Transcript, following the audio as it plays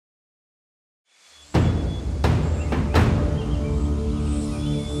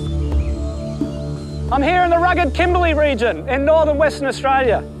I'm here in the rugged Kimberley region in northern Western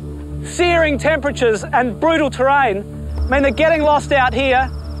Australia. Searing temperatures and brutal terrain mean that getting lost out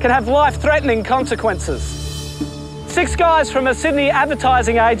here can have life-threatening consequences. 6 guys from a Sydney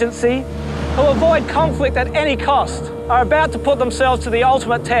advertising agency who avoid conflict at any cost are about to put themselves to the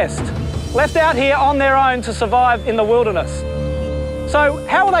ultimate test, left out here on their own to survive in the wilderness. So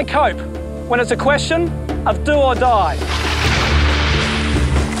how will they cope when it's a question of do or die?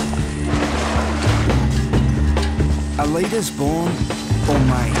 Are leaders born or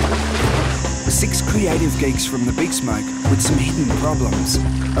made? 6 creative geeks from the Big Smoke with some hidden problems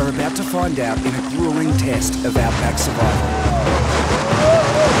are about to find out in a grueling test of Outback survival.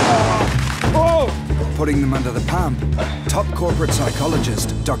 Putting them under the pump, top corporate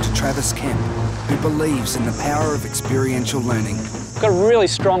psychologist Dr. Travis Kemp, who believes in the power of experiential learning. I've got a really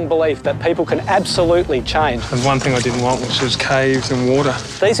strong belief that people can absolutely change. There's one thing I didn't want, which was caves and water.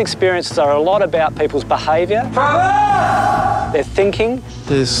 These experiences are a lot about people's behaviour, their thinking.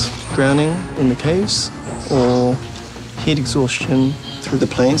 There's drowning in the caves or heat exhaustion through the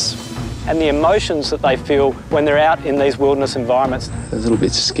plains. And the emotions that they feel when they're out in these wilderness environments. It's a little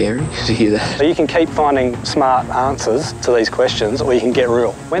bit scary to hear that. So you can keep finding smart answers to these questions, or you can get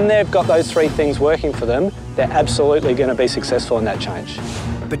real. When they've got those 3 things working for them, they're absolutely going to be successful in that change.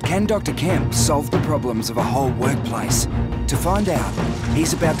 But can Dr. Kemp solve the problems of a whole workplace? To find out,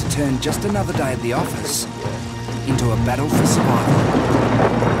 he's about to turn just another day at the office into a battle for survival.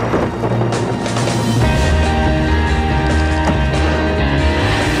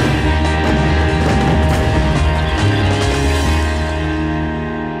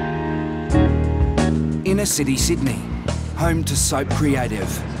 Inner city Sydney, home to Soap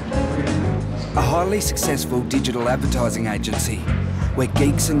Creative, a highly successful digital advertising agency where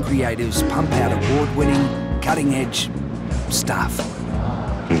geeks and creatives pump out award-winning, cutting-edge stuff.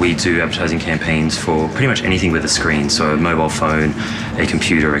 We do advertising campaigns for pretty much anything with a screen, so a mobile phone, a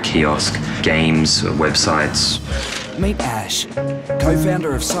computer, a kiosk, games, websites. Meet Ash,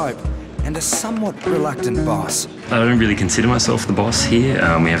 co-founder of Soap and a somewhat reluctant boss. I don't really consider myself the boss here.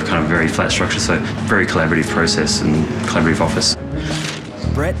 We have kind of a very flat structure, so very collaborative process and collaborative office.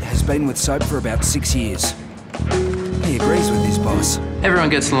 Brett has been with Soap for about 6 years. He agrees with his boss. Everyone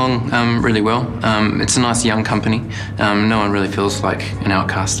gets along really well. It's a nice young company. No one really feels like an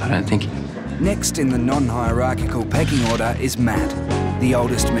outcast, I don't think. Next in the non-hierarchical pecking order is Matt, the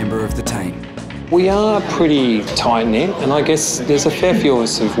oldest member of the team. We are pretty tight-knit, and I guess there's a fair few of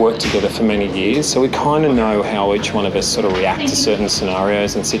us who've worked together for many years, so we kind of know how each one of us sort of react to certain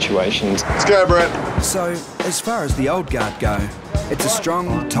scenarios and situations. Let's go, Brett. So, as far as the old guard go, it's a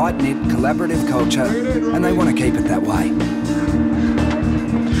strong, tight-knit, collaborative culture, and they want to keep it that way.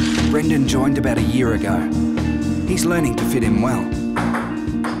 Brendan joined about a year ago. He's learning to fit in well.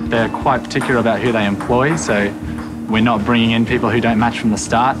 They're quite particular about who they employ, so we're not bringing in people who don't match from the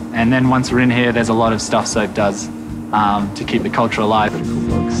start. And then once we're in here, there's a lot of stuff Soap does to keep the culture alive.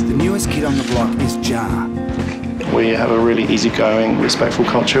 The newest kid on the block is Jar. We have a really easygoing, respectful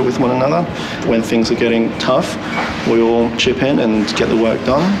culture with one another. When things are getting tough, we all chip in and get the work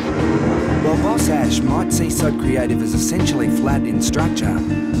done. While Boss Ash might see Soap Creative as essentially flat in structure,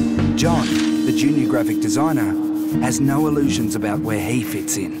 John, the junior graphic designer, has no illusions about where he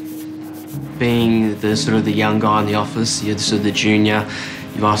fits in. Being the sort of the young guy in the office, you're sort of the junior,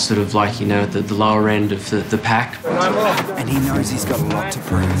 you are sort of like, you know, the lower end of the pack. And he knows he's got a lot to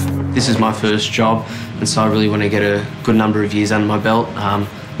prove. This is my first job, and so I really want to get a good number of years under my belt,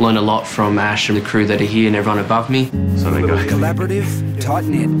 learn a lot from Ash and the crew that are here and everyone above me. So they go. Collaborative,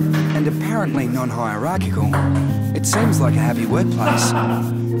 tight-knit, and apparently non-hierarchical. It seems like a happy workplace.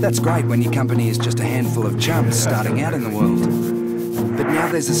 That's great when your company is just a handful of chums starting out in the world. But now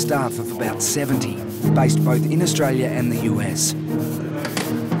there's a staff of about 70, based both in Australia and the US.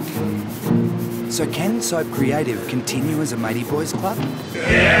 So can Soap Creative continue as a matey boys club?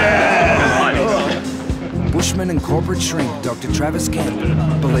 Yeah! Bushman and corporate shrink Dr. Travis Kemp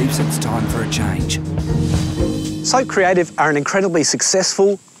believes it's time for a change. Soap Creative are an incredibly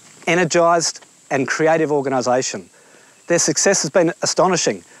successful, energised and creative organisation. Their success has been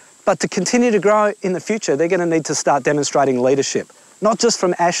astonishing, but to continue to grow in the future, they're going to need to start demonstrating leadership, not just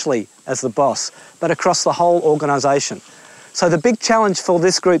from Ashley as the boss, but across the whole organisation. So the big challenge for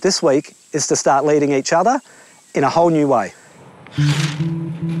this group this week is to start leading each other in a whole new way.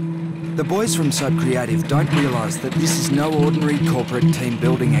 The boys from Soap Creative don't realise that this is no ordinary corporate team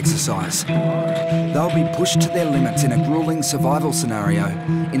building exercise. They'll be pushed to their limits in a gruelling survival scenario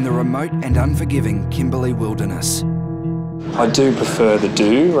in the remote and unforgiving Kimberley wilderness. I do prefer the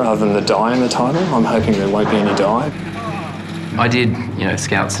do rather than the die in the title. I'm hoping there won't be any die. I did, you know,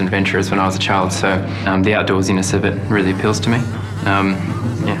 scouts and adventurers when I was a child, so the outdoorsiness of it really appeals to me.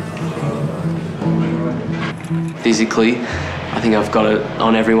 Yeah. Physically, I think I've got it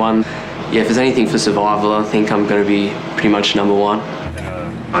on everyone. Yeah, if there's anything for survival, I think I'm going to be pretty much number one.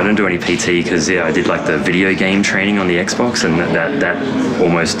 I don't do any PT because, yeah, I did like the video game training on the Xbox, and that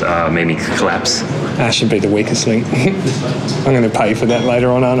almost made me collapse. Ash should be the weakest link. I'm going to pay for that later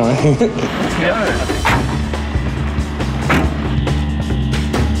on, aren't I?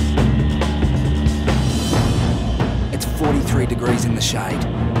 It's 43 degrees in the shade.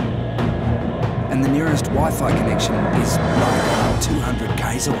 And the nearest Wi-Fi connection is like 200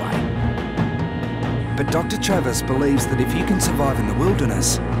 k's away. But Dr. Travis believes that if you can survive in the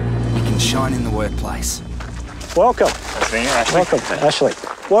wilderness, you can shine in the workplace. Welcome. Nice meeting you, Ashley. Welcome, Ashley.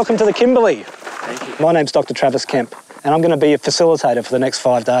 Welcome to the Kimberley. Thank you. My name's Dr. Travis Kemp, and I'm going to be a facilitator for the next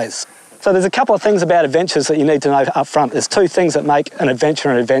 5 days. So there's a couple of things about adventures that you need to know up front. There's two things that make an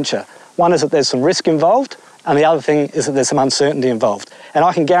adventure an adventure. One is that there's some risk involved, and the other thing is that there's some uncertainty involved. And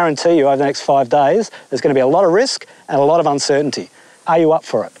I can guarantee you over the next 5 days, there's going to be a lot of risk and a lot of uncertainty. Are you up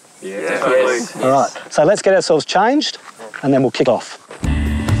for it? Yeah, definitely. Yes. All right, so let's get ourselves changed, and then we'll kick off.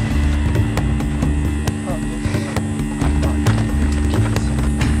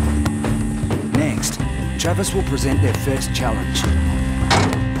 Next, Travis will present their first challenge.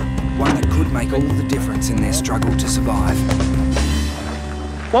 One that could make all the difference in their struggle to survive.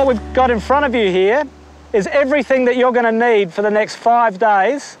 What we've got in front of you here is everything that you're going to need for the next 5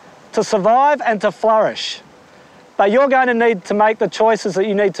 days to survive and to flourish. But you're going to need to make the choices that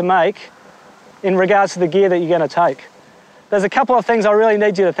you need to make in regards to the gear that you're going to take. There's a couple of things I really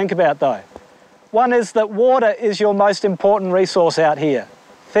need you to think about though. One is that water is your most important resource out here.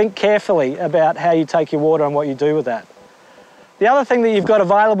 Think carefully about how you take your water and what you do with that. The other thing that you've got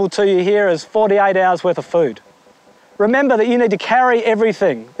available to you here is 48 hours worth of food. Remember that you need to carry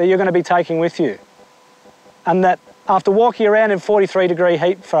everything that you're going to be taking with you. And that after walking around in 43-degree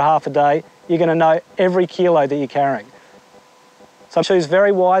heat for half a day, you're going to know every kilo that you're carrying. So choose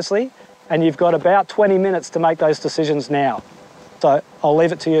very wisely, and you've got about 20 minutes to make those decisions now. So I'll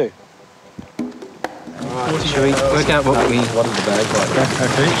leave it to you. Right, shall we work out what is the bag like?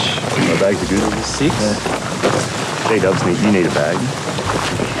 Backpack each. My bags are good. 6. D-Dubs you need a bag.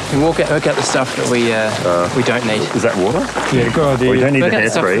 And work out the stuff that we don't need. Is that water? Yeah, good idea. Well, you don't need Work the out the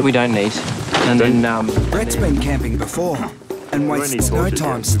stuff that hairspray. we don't need. And then Brett's been camping before and wastes no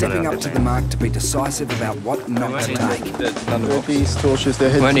time stepping up to the mark to be decisive about what not to take. These torches, their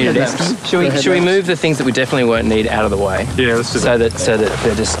heads. won't need it. Should we move the things that we definitely won't need out of the way? Yeah, let's do So that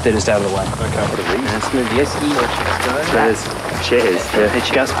they're just out of the way. Okay. Let's move the esky. There's chairs.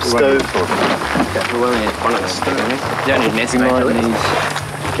 Yeah. Gas stove. We won't need one of the stove. You don't need an esky.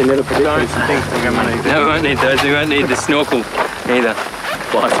 Can you let some things think I'm going to No, we won't need those. We won't need the snorkel either.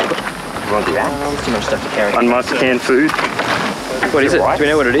 Want the Too much stuff to carry. unmasked canned food. What is it? Do we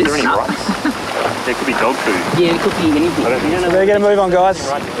know what it is? Is there any rice? There could be dog food. Yeah, it could be anything. Better get a move on, guys.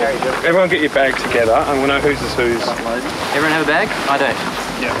 Everyone get your bag together and we'll know whose is whose. Everyone have a bag? I don't.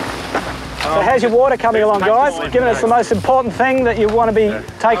 So how's your water coming along, guys? Given it's the most important thing that you want to be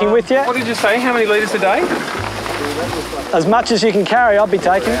taking with you. What did you say? How many litres a day? As much as you can carry, I'll be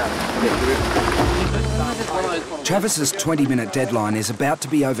taking. Travis's 20-minute deadline is about to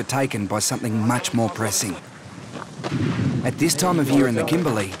be overtaken by something much more pressing. At this time of year in the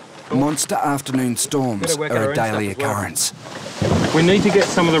Kimberley, monster afternoon storms are a daily occurrence. We need to get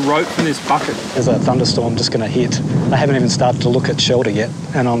some of the rope from this bucket. There's a thunderstorm just going to hit. They haven't even started to look at shelter yet,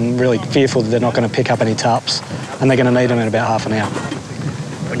 and I'm really fearful that they're not going to pick up any tarps, and they're going to need them in about half an hour.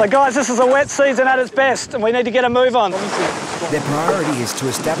 So guys, this is a wet season at its best, and we need to get a move on. Their priority is to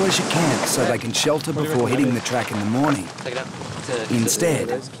establish a camp so they can shelter before hitting the track in the morning. Instead,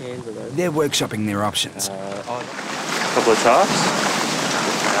 they're workshopping their options. Couple of tarps.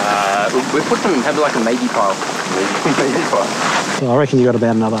 We put them, have like a maybe pile. So I reckon you got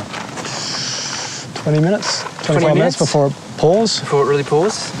about another 20 minutes, 25 minutes before it pours. Before it really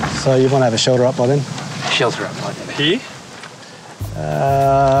pours? So you want to have a shelter up by then? Shelter up by then. Here?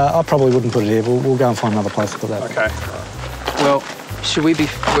 I probably wouldn't put it here. We'll go and find another place to put that. Okay. Well, should we be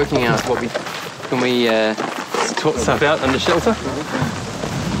working out what can we sort stuff out under shelter?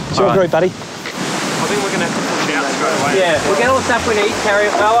 It's your group, buddy. I think we're going to have to push out straight away. Yeah, we'll get all the stuff we need, carry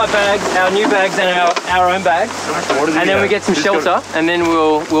our bags, our new bags and our own bags. And then we get some shelter and then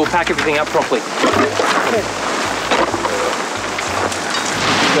we'll pack everything up properly.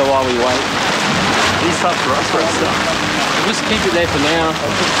 Go while we wait. These tops for us, Just keep it there for now.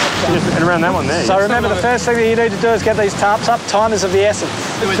 And around that one there. So remember, the first thing that you need to do is get these tarps up. Time is of the essence.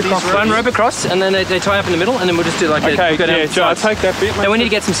 One rope across, and then they tie up in the middle, and then we'll just do like a... Okay, yeah, Joe, I'll take that bit. And we need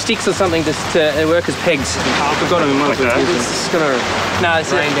to get some sticks or something just to work as pegs. We've got them in one. It's going to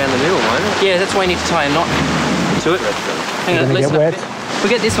rain down the middle, won't it? Yeah, that's why you need to tie a knot to it. Hang on, let's not... We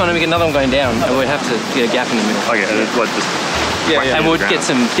get this one and we get another one going down, and we'd have to get a gap in the middle. Okay, and like just... Yeah, and we'll get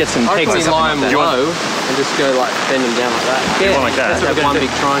some pegs or something like that. Low and just go like bend them down like that. Yeah, like that. That's what we're one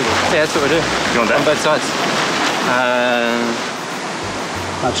big triangle. Yeah, that's what we do. You want that? On both sides.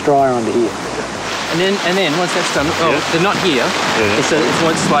 Much drier under here. And then once that's done, they're not here. It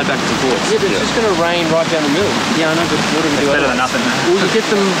won't slide backwards and forwards. Yeah, but it's just going to rain right down the middle. Yeah, I know, but what do we do? Better than nothing. Well, you get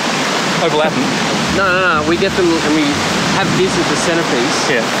them overlapping. No. We get them and we have this as the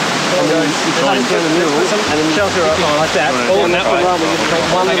centerpiece. Yeah. And then you cut it down the middle, and then shelter like that. All in that one.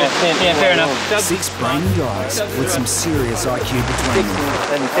 One little tent. Yeah, fair enough. 6 brainy guys with some serious IQ between them.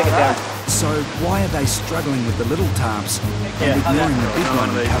 Then take it down. So why are they struggling with the little tarps and ignoring the big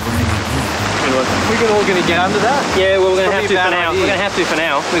one covering it here? We're all going to get under that? Yeah, well, we're going to have to for now. We're going to have to for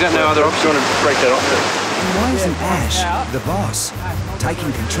now. We've got no other option. You want to break that off? And why isn't Ash, the boss,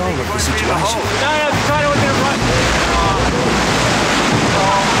 taking control of the situation? No, try to look at it right.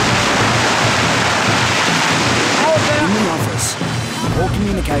 In the office, poor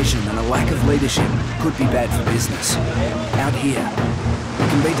communication and a lack of leadership could be bad for business. Out here, it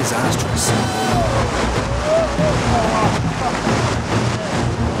can be disastrous.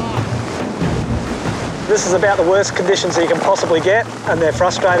 This is about the worst conditions that you can possibly get, and they're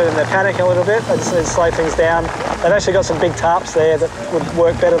frustrated and they're panicking a little bit. They just need to slow things down. They've actually got some big tarps there that would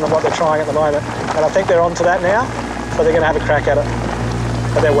work better than what they're trying at the moment. And I think they're onto that now, so they're going to have a crack at it.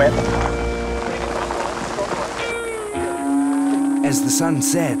 But they're wet. As the sun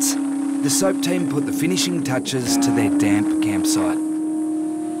sets, the soap team put the finishing touches to their damp campsite.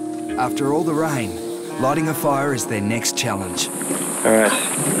 After all the rain, lighting a fire is their next challenge. All right.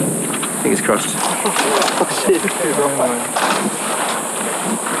 Fingers crossed.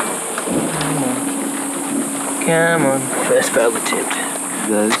 Come on. First failed attempt.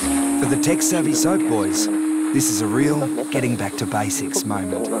 For the tech-savvy soap boys, this is a real getting back to basics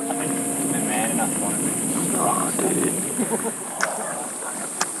moment.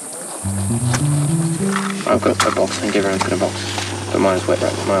 I've got a box. I think everyone's got a box. But mine's wet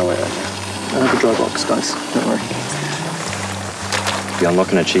right now. I have a dry box, guys. Don't worry. You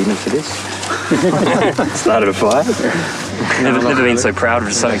unlock an achievement for this? Started a fire? Never been so proud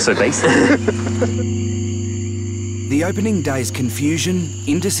of something so basic. The opening day's confusion,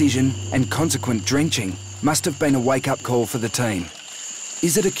 indecision and consequent drenching must have been a wake-up call for the team.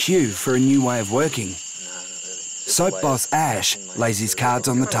 Is it a cue for a new way of working? Soap boss Ash lays his cards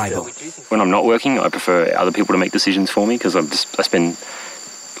on the table. When I'm not working, I prefer other people to make decisions for me because I spend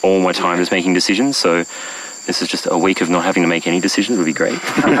all my time just making decisions. So this is just a week of not having to make any decisions would be great.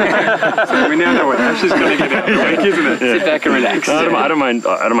 So we now know what Ash is going to get out of the week, isn't it? Sit back and relax. I don't mind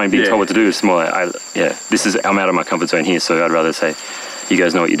being told what to do. It's more like, I'm out of my comfort zone here, so I'd rather say, you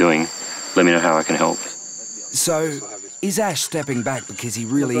guys know what you're doing. Let me know how I can help. So, is Ash stepping back because he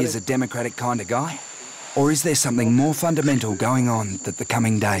really is a democratic kind of guy? Or is there something more fundamental going on that the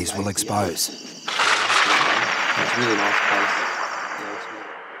coming days will expose? It's a really nice place.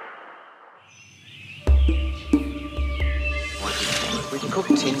 We can cook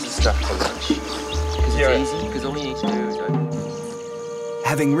tins of stuff for lunch. Because it's easy, because all you need to do is open.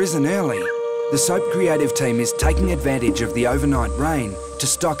 Having risen early, the Soap Creative team is taking advantage of the overnight rain to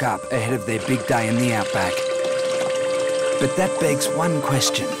stock up ahead of their big day in the Outback. But that begs one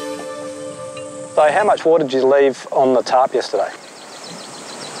question. So how much water did you leave on the tarp yesterday?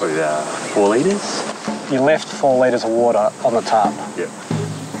 Probably about 4 litres. You left 4 litres of water on the tarp. Yep.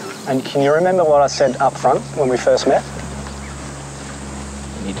 And can you remember what I said up front when we first met?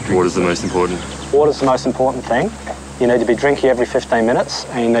 Water's the most important. Water's the most important thing. You need to be drinking every 15 minutes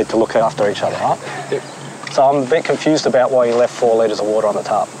and you need to look after each other, right? Yep. So I'm a bit confused about why you left 4 litres of water on the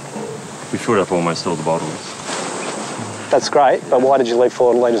tarp. We filled up almost all the bottles. That's great, but why did you leave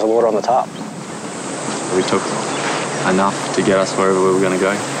 4 litres of water on the tarp? We took enough to get us wherever we were going to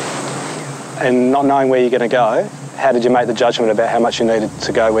go. And not knowing where you're going to go, how did you make the judgment about how much you needed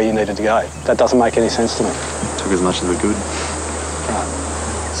to go where you needed to go? That doesn't make any sense to me. Took as much as we could. Right.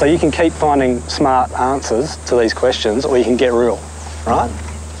 So you can keep finding smart answers to these questions or you can get real, right?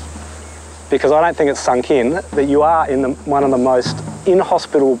 Because I don't think it's sunk in that you are in one of the most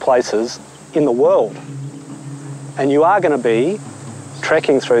inhospitable places in the world. And you are going to be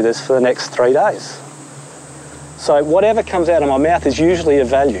trekking through this for the next 3 days. So whatever comes out of my mouth is usually of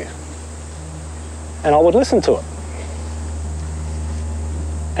value. and I would listen to it.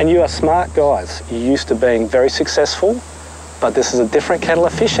 And you are smart guys. You're used to being very successful, but this is a different kettle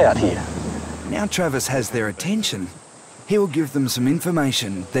of fish out here. Now Travis has their attention. He'll give them some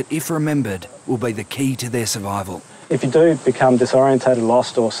information that, if remembered, will be the key to their survival. If you do become disorientated,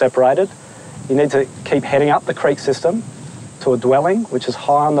 lost or separated, you need to keep heading up the creek system to a dwelling which is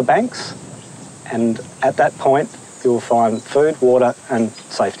high on the banks, and at that point you will find food, water and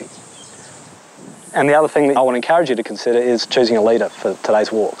safety. And the other thing that I want to encourage you to consider is choosing a leader for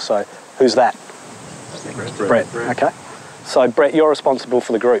today's walk. So who's that? Brett. Okay. So Brett, you're responsible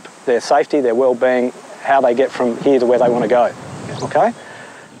for the group, their safety, their well-being, how they get from here to where they want to go. Okay?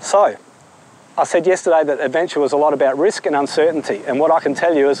 So I said yesterday that adventure was a lot about risk and uncertainty, and what I can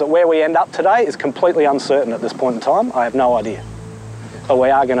tell you is that where we end up today is completely uncertain at this point in time. I have no idea. But we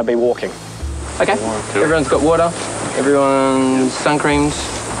are going to be walking. Okay, everyone's got water, everyone's sun creams.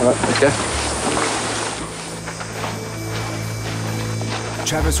 All right, let's go.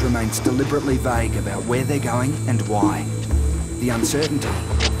 Travis remains deliberately vague about where they're going and why. The uncertainty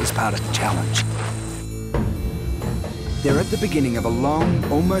is part of the challenge. They're at the beginning of a long,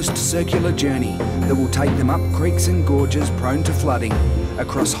 almost circular journey that will take them up creeks and gorges prone to flooding,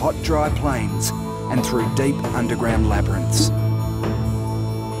 across hot, dry plains, and through deep underground labyrinths.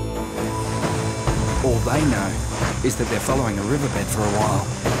 All they know is that they're following a riverbed for a while.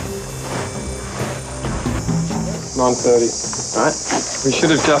 9:30. All right. We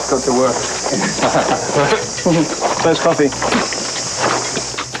should have just got to work. Where's coffee?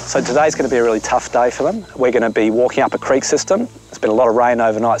 So today's going to be a really tough day for them. We're going to be walking up a creek system. There's been a lot of rain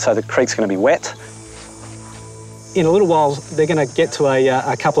overnight, so the creek's going to be wet. In a little while, they're going to get to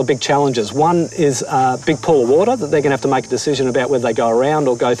a couple of big challenges. One is a big pool of water that they're going to have to make a decision about whether they go around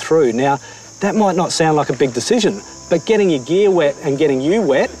or go through. Now, that might not sound like a big decision, but getting your gear wet and getting you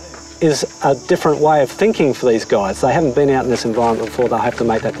wet is a different way of thinking for these guys. They haven't been out in this environment before. They'll have to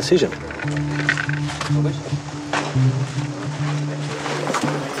make that decision.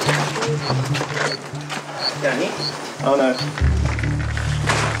 Down here? Oh no.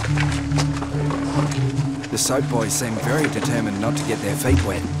 The soap boys seem very determined not to get their feet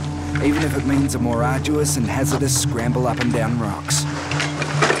wet, even if it means a more arduous and hazardous scramble up and down rocks.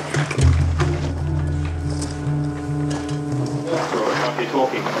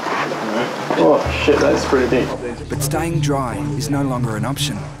 Oh shit, that's pretty deep. But staying dry is no longer an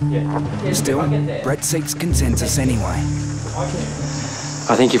option. Still, Brett seeks consensus anyway.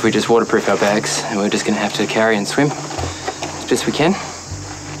 I think if we just waterproof our bags, we're just going to have to carry and swim as best we can.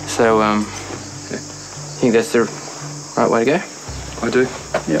 So, I think that's the right way to go. I do.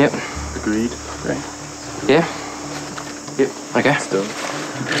 Yep. Agreed. Great. Yeah? Yep. Okay. Still.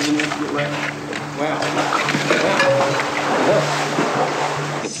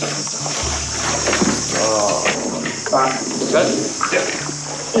 Good? Yep.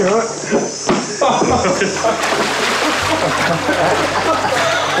 You're right.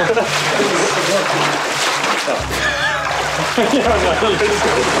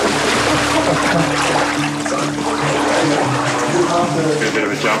 A bit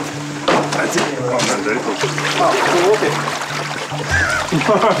of a jump. That's it. I'm going to do. Oh, we're walking.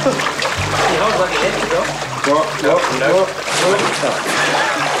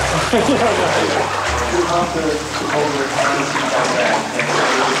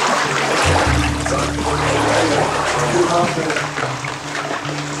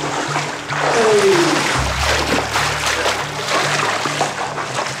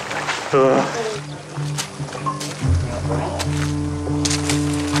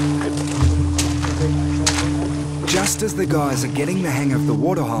 Just as the guys are getting the hang of the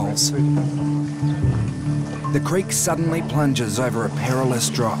waterholes, the creek suddenly plunges over a perilous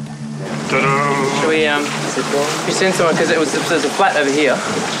drop. Should we send someone, because there's a flat over here,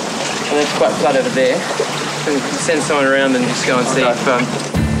 and it's quite flat over there. And send someone around and just go and see if...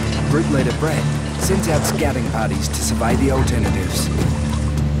 Group leader Brett sends out scouting parties to survey the alternatives.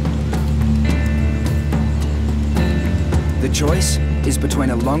 The choice is between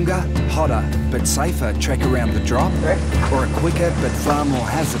a longer, hotter, but safer trek around the drop, or a quicker but far more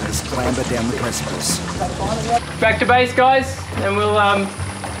hazardous clamber down the precipice. Back to base, guys, and we'll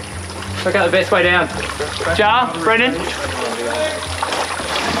work out the best way down. Jar, Brendan?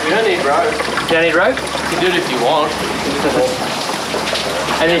 We don't need rope. You don't need rope? You can do it if you want.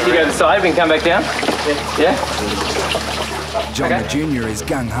 And if you go to the side, we can come back down? Yeah? John the Junior is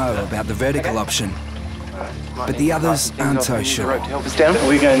gung-ho about the vertical option, but the others aren't so sure. Help us down. Are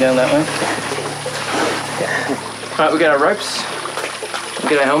we going down that way? All right, we got our ropes. We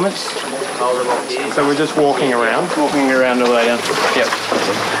got our helmets. So we're just walking around? Walking around all the way down. Yep.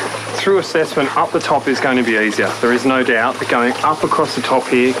 through assessment, up the top is going to be easier. There is no doubt that going up across the top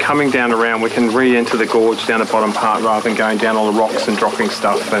here, coming down around, we can re-enter the gorge down the bottom part rather than going down all the rocks and dropping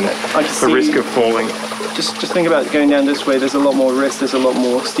stuff and the risk of falling. Just think about going down this way. There's a lot more risk. There's a lot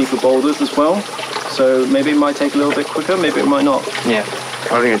more steeper boulders as well. So maybe it might take a little bit quicker. Maybe it might not. Yeah.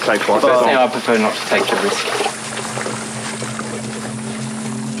 I think it'd take twice. Personally, I prefer not to take the risk.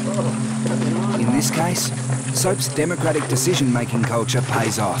 In this case, Soap's democratic decision-making culture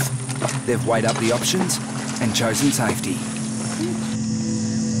pays off. They've weighed up the options and chosen safety.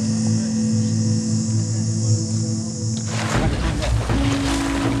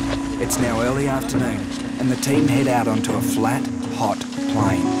 It's now early afternoon, and the team head out onto a flat, hot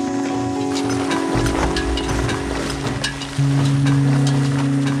plain.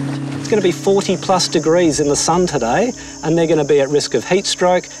 It's going to be 40+ degrees in the sun today, and they're going to be at risk of heat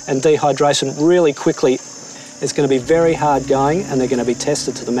stroke and dehydration really quickly. It's going to be very hard going, and they're going to be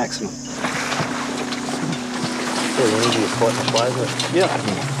tested to the maximum. Yeah.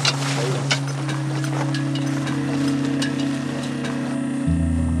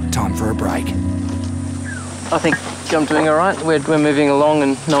 Time for a break. I think I'm doing all right. We're moving along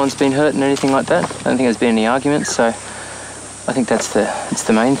and no one's been hurt and anything like that. I don't think there's been any arguments, so I think it's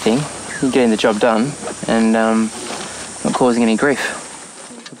the main thing. You're getting the job done and not causing any grief.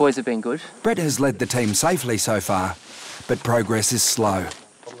 The boys have been good. Brett has led the team safely so far, but progress is slow.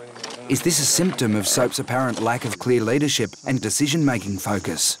 Is this a symptom of Soap's apparent lack of clear leadership and decision-making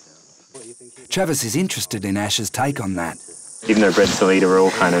focus? Travis is interested in Ash's take on that. Even though Brett's the leader, we're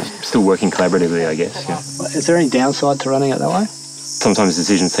all kind of still working collaboratively, I guess. Yeah. Is there any downside to running it that way? Sometimes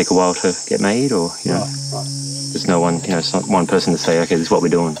decisions take a while to get made, or there's no one, it's not one person to say, okay, this is what we're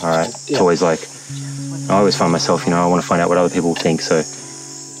doing. All right. It's always like, I always find myself, I want to find out what other people think. So,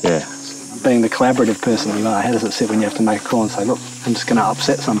 yeah. Being the collaborative person you are, how does it sit when you have to make a call and say, look, I'm just going to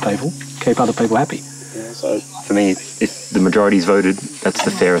upset some people, keep other people happy? Yeah, so for me, if the majority's voted, that's the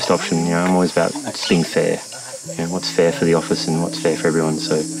fairest option. I'm always about being fair. What's fair for the office and what's fair for everyone.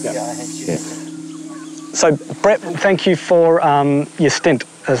 So, yeah. So, Brett, thank you for your stint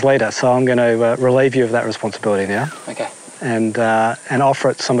as leader. So I'm going to relieve you of that responsibility now. Okay. And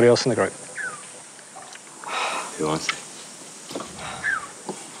offer it to somebody else in the group. Who wants it?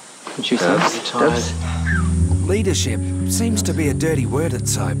 Leadership seems to be a dirty word at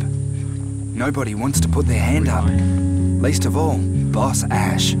Soap. Nobody wants to put their hand up. Least of all, Boss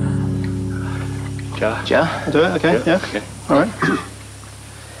Ash. Ja? I'll do it, okay, yeah. Okay. All right.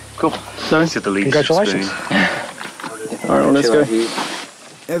 Cool. So, congratulations. All right, well, let's go.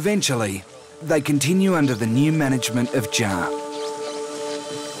 Eventually, they continue under the new management of Jar.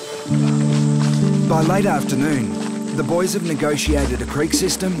 By late afternoon, the boys have negotiated a creek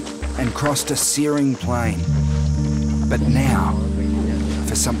system and crossed a searing plain. But now,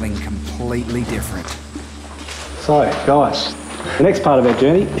 for something completely different. So, guys, the next part of our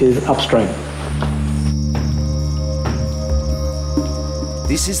journey is upstream.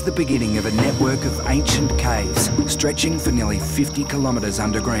 This is the beginning of a network of ancient caves stretching for nearly 50 kilometres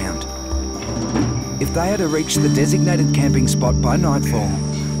underground. If they are to reach the designated camping spot by nightfall,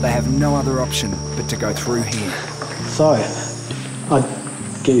 they have no other option but to go through here. So, I'd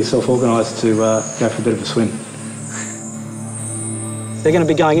get yourself organised to go for a bit of a swim. They're going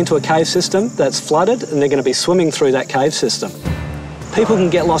to be going into a cave system that's flooded, and they're going to be swimming through that cave system. People can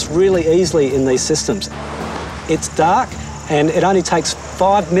get lost really easily in these systems. It's dark, and it only takes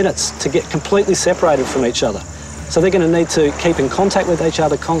 5 minutes to get completely separated from each other. So they're going to need to keep in contact with each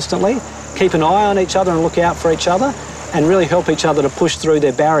other constantly, keep an eye on each other and look out for each other, and really help each other to push through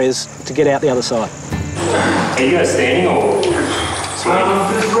their barriers to get out the other side. Are you guys standing or swimming?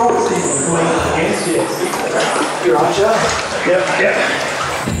 There's rocks against you. You're right, Jar? Yep.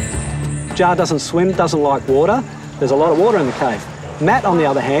 Jar doesn't swim, doesn't like water. There's a lot of water in the cave. Matt, on the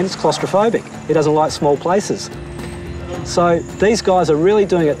other hand, is claustrophobic. He doesn't like small places. So these guys are really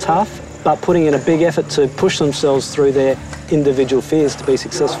doing it tough, but putting in a big effort to push themselves through their individual fears to be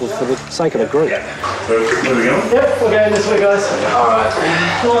successful for the sake of the group. Where are we going? Yep, we're going this way, guys. All right.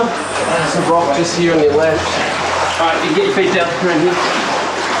 Come on. There's a rock just here on your left. All right, you get your feet down around here.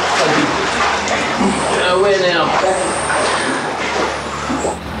 Where now?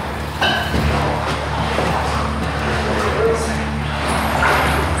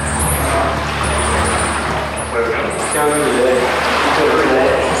 Where are we going? Go over there. Go over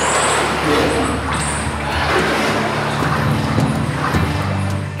there.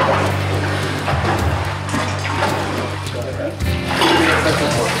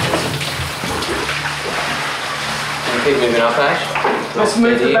 Keep moving up, Ash. Let's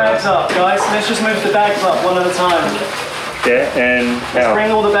move the bags up, guys. Let's just move the bags up one at a time. Yeah, and how? Bring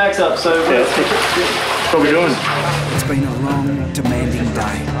all the bags up, so... What are we doing? It's been a long, demanding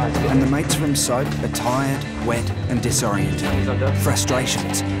day, and the mates from Soap are tired, wet and disoriented.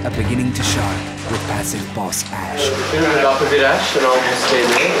 Frustrations are beginning to show with passive boss Ash. Move it up a bit, Ash, and I'll just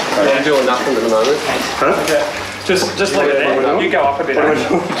stand there. I'm doing nothing at the moment. Huh? Okay. Just leave it there. You go up a bit, Ash.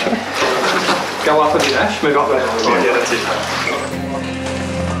 Go up a bit, Ash. Move up there. Oh, yeah, that's it.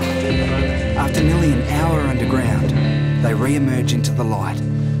 After nearly an hour underground, they re-emerge into the light.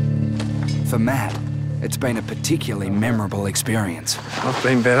 For Matt, it's been a particularly memorable experience. I've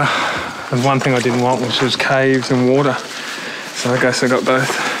been better. There's one thing I didn't want, which was caves and water. So I guess I got both.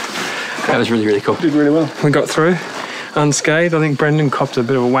 That was really, really cool. Did really well. We got through unscathed. I think Brendan copped a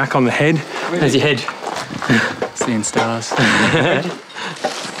bit of a whack on the head. How's your head? Seeing stars. Stick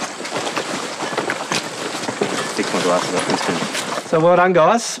my glasses up instead. So well done,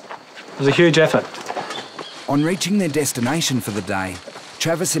 guys. It was a huge effort. On reaching their destination for the day,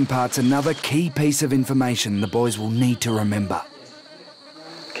 Travis imparts another key piece of information the boys will need to remember.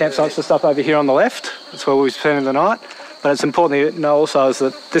 Campsite's the stuff over here on the left. That's where we'll be spending the night. But it's important to know also is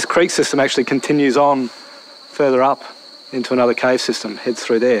that this creek system actually continues on further up into another cave system, heads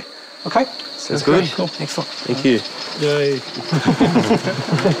through there. Okay? Sounds good. Cool. Excellent. Thank you. Yay.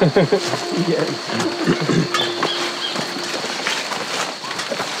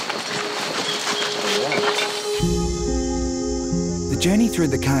 The journey through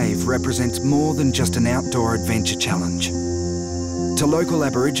the cave represents more than just an outdoor adventure challenge. To local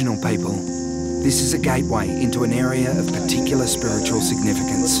Aboriginal people, this is a gateway into an area of particular spiritual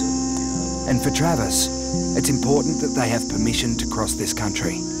significance. And for Travis, it's important that they have permission to cross this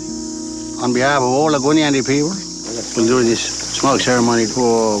country. On behalf of all the Gunyandi people, we'll do this smoke ceremony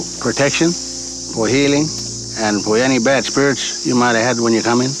for protection, for healing, and for any bad spirits you might have had when you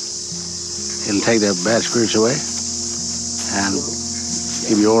come in. It'll take the bad spirits away and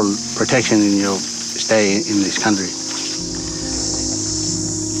give you all protection in your stay in this country.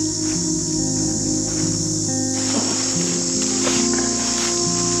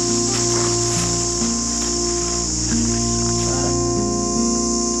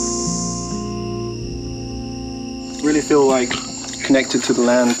 Really feel like connected to the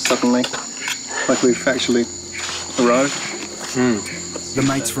land suddenly, like we've actually arrived. The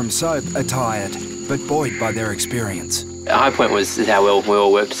mates from Soap are tired, but buoyed by their experience. The high point was how well we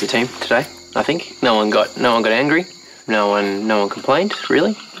all worked as a team today. I think no one got angry, no one complained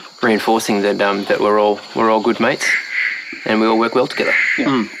really, reinforcing that that we're all good mates, and we all work well together.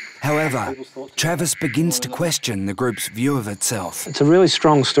 Yeah. However, Travis begins to question the group's view of itself. It's a really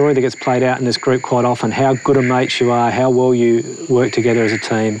strong story that gets played out in this group quite often, how good a mates you are, how well you work together as a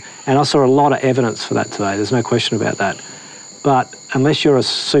team. And I saw a lot of evidence for that today, there's no question about that. But unless you're a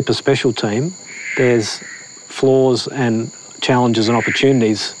super special team, there's flaws and challenges and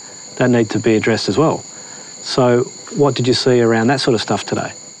opportunities that need to be addressed as well. So what did you see around that sort of stuff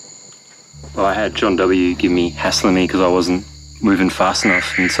today? Well, I had John W. give me, hassling me because I wasn't moving fast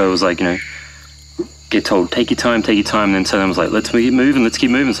enough, and so it was like, you know, get told, take your time, and then someone was like, let's keep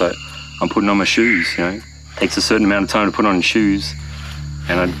moving, so I'm putting on my shoes, you know. It takes a certain amount of time to put on shoes,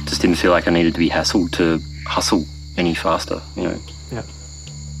 and I just didn't feel like I needed to be hassled to hustle any faster, you know. Yeah.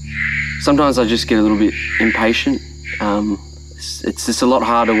 Sometimes I just get a little bit impatient. It's just a lot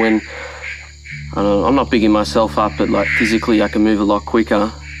harder when, I'm not bigging myself up, but like physically I can move a lot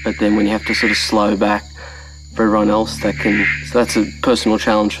quicker, but then when you have to sort of slow back for everyone else, so that's a personal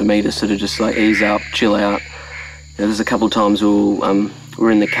challenge for me to sort of just like ease up, chill out. You know, there's a couple of times we were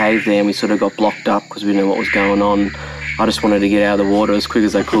in the cave there and we sort of got blocked up because we didn't know what was going on. I just wanted to get out of the water as quick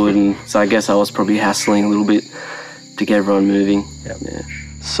as I could, and so I guess I was probably hassling a little bit to get everyone moving. Yep. Yeah.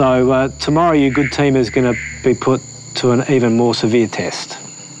 So tomorrow your good team is going to be put to an even more severe test,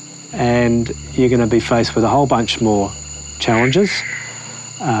 and you're going to be faced with a whole bunch more challenges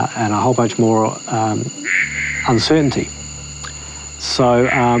and a whole bunch more uncertainty. So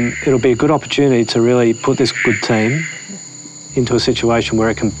it'll be a good opportunity to really put this good team into a situation where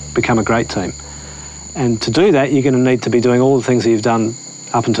it can become a great team. And to do that, you're going to need to be doing all the things that you've done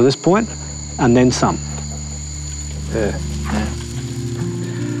up until this point, and then some. Yeah.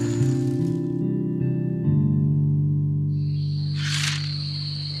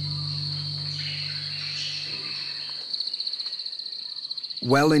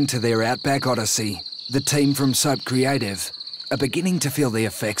 Well into their Outback Odyssey, the team from Soap Creative are beginning to feel the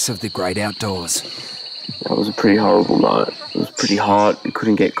effects of the great outdoors. That was a pretty horrible night. It was pretty hot, it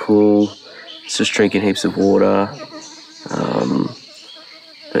couldn't get cool, just drinking heaps of water.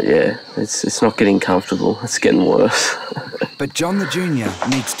 But yeah, it's not getting comfortable, it's getting worse. But John the Junior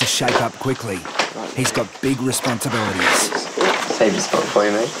needs to shape up quickly He's got big responsibilities. Save your spot for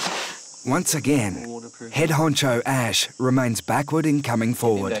you, mate. Once again, head honcho Ash remains backward in coming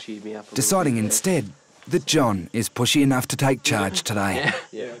forward, deciding instead that John is pushy enough to take charge today.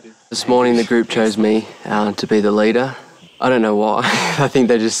 This morning the group chose me to be the leader. I don't know why. I think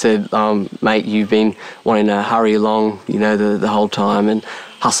they just said, mate, you've been wanting to hurry along, you know, the whole time and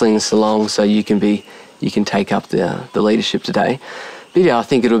hustling us along, so you can take up the leadership today. But yeah, I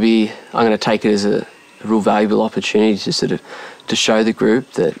think I'm going to take it as a real valuable opportunity to sort of to show the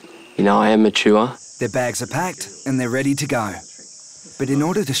group that, you know, I am mature. Their bags are packed and they're ready to go. But in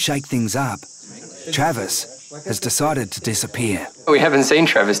order to shake things up, Travis has decided to disappear. We haven't seen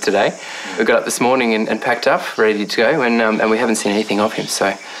Travis today. We got up this morning and packed up, ready to go, and we haven't seen anything of him.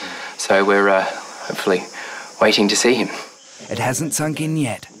 So we're hopefully waiting to see him. It hasn't sunk in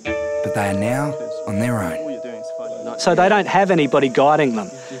yet, but they are now on their own. So they don't have anybody guiding them.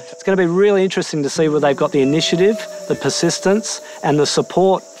 It's going to be really interesting to see whether they've got the initiative, the persistence and the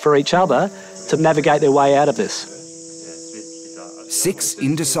support for each other to navigate their way out of this. 6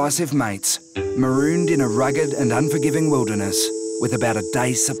 indecisive mates, marooned in a rugged and unforgiving wilderness with about a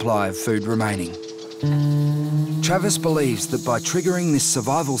day's supply of food remaining. Travis believes that by triggering this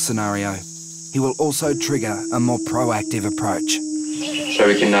survival scenario, he will also trigger a more proactive approach. So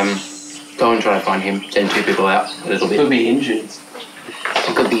we can go and try to find him, send 2 people out a little bit. Could be injured.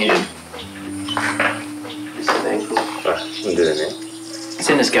 It could be injured. We'll do that now.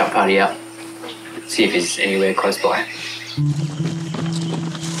 Send a scout party out, see if he's anywhere close by.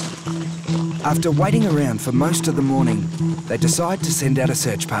 After waiting around for most of the morning, they decide to send out a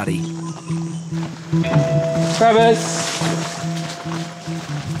search party. Travis!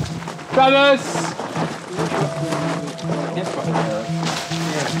 Travis!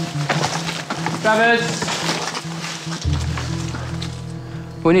 Travis!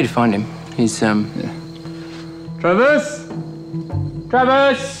 We need to find him. He's, Travis!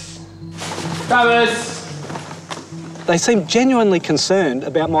 Travis! Travis! They seem genuinely concerned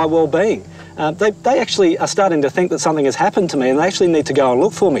about my well-being. They actually are starting to think that something has happened to me and they actually need to go and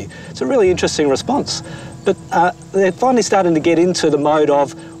look for me. It's a really interesting response. But they're finally starting to get into the mode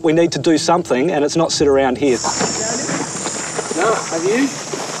of we need to do something and it's not sit around here. No, have you?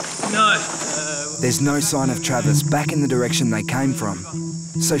 No. There's no sign of Travis back in the direction they came from.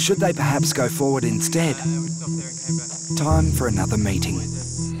 So should they perhaps go forward instead? Time for another meeting.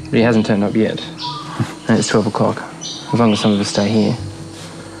 But he hasn't turned up yet. And it's 12 o'clock. As long as some of us stay here,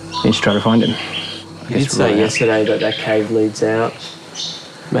 we need to try to find him. You did say yesterday that cave leads out.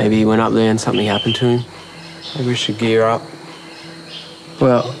 Maybe he went up there and something happened to him. Maybe we should gear up.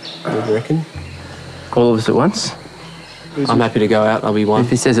 Well, what do you reckon? All of us at once? I'm happy to go out, I'll be one. If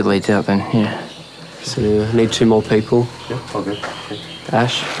he says it leads out, then yeah. So I need 2 more people. Yeah, all good.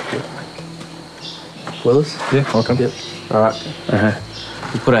 Ash? Yep. Willis? Yeah, welcome. Yep. All right.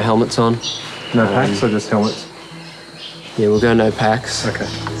 We'll put our helmets on. No packs or just helmets? Yeah, we'll go no packs. Okay.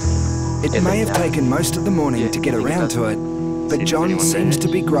 It may have taken most of the morning to get around to it, but John seems to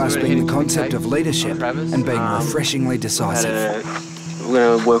be grasping the concept of leadership and being refreshingly decisive. We're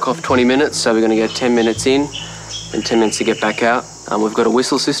going to work off 20 minutes, so we're going to go 10 minutes in and 10 minutes to get back out. We've got a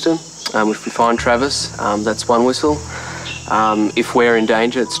whistle system. If we find Travis, that's 1 whistle. If we're in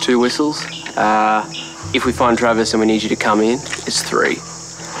danger, it's 2 whistles. If we find Travis and we need you to come in, it's 3.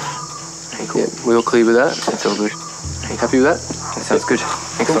 Cool. Yeah, we all clear with that? That's all good. Happy with that? That sounds good.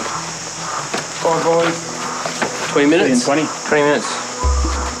 Excellent. All right, boys. 20 minutes? 20 minutes.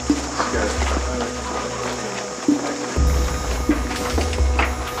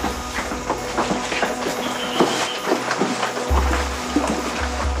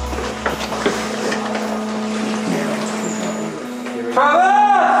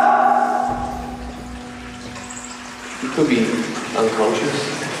 He could be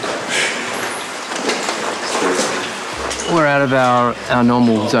unconscious. We're out of our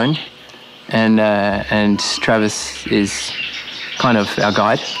normal zone, and Travis is kind of our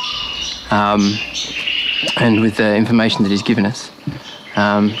guide. And with the information that he's given us,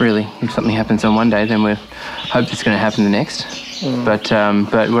 really, if something happens on one day, then we hope it's going to happen the next. But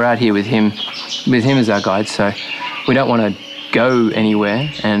we're out here with him as our guide, so we don't want to go anywhere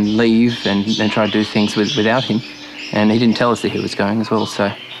and leave and try to do things without him. And he didn't tell us that he was going as well,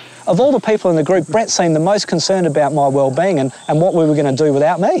 so. Of all the people in the group, Brett seemed the most concerned about my well-being and what we were going to do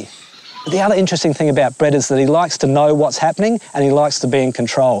without me. The other interesting thing about Brett is that he likes to know what's happening and he likes to be in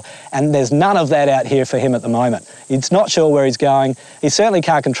control. And there's none of that out here for him at the moment. He's not sure where he's going. He certainly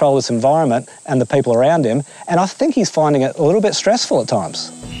can't control this environment and the people around him. And I think he's finding it a little bit stressful at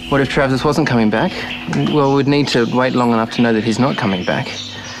times. What if Travis wasn't coming back? Well, we'd need to wait long enough to know that he's not coming back.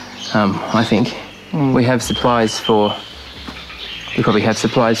 I think. We have supplies for... We probably have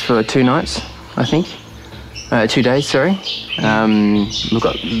supplies for 2 nights, I think. 2 days, sorry. We've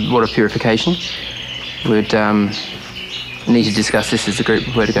got water purification. We'd need to discuss this as a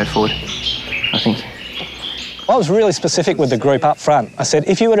group, where to go forward, I think. I was really specific with the group up front. I said,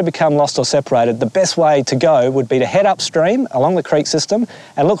 if you were to become lost or separated, the best way to go would be to head upstream along the creek system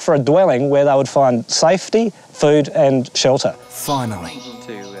and look for a dwelling where they would find safety, food and shelter. Finally,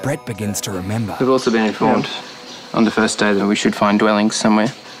 Brett begins to remember. We've also been informed on the first day that we should find dwellings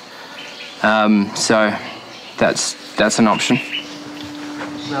somewhere. So that's an option.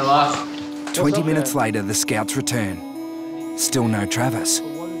 20 minutes later, the scouts return. Still no Travis.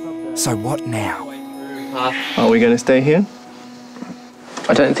 So what now? Are we going to stay here?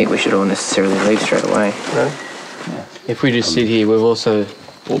 I don't think we should all necessarily leave straight away. No? If we just sit here, we've also,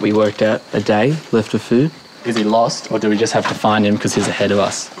 what we worked out, a day left of food. Is he lost, or do we just have to find him because he's ahead of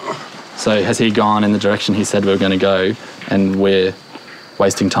us? So has he gone in the direction he said we were going to go, and we're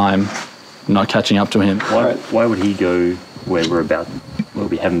wasting time not catching up to him? Why would he go where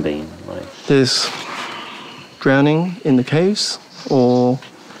we haven't been? There's drowning in the caves, or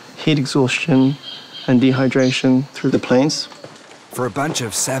heat exhaustion and dehydration through the plains. For a bunch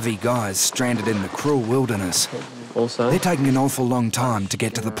of savvy guys stranded in the cruel wilderness, also, they're taking an awful long time to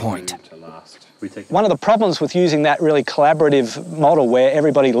get to the point. One of the problems with using that really collaborative model where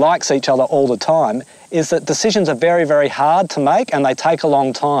everybody likes each other all the time is that decisions are very, very hard to make and they take a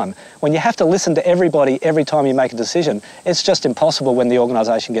long time. When you have to listen to everybody every time you make a decision, it's just impossible when the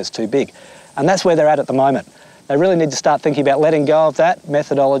organisation gets too big. And that's where they're at the moment. They really need to start thinking about letting go of that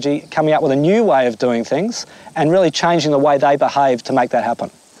methodology, coming up with a new way of doing things and really changing the way they behave to make that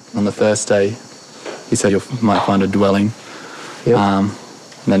happen. On the first day, he said you might find a dwelling. Yep. And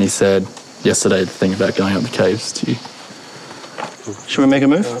then he said yesterday the thing about going up the caves to you. Should we make a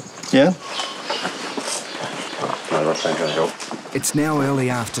move? Yeah? It's now early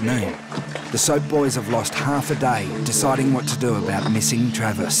afternoon. The Soap Boys have lost half a day deciding what to do about missing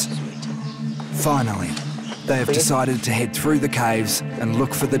Travis. Finally, they have decided to head through the caves and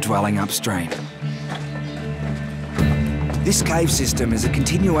look for the dwelling upstream. This cave system is a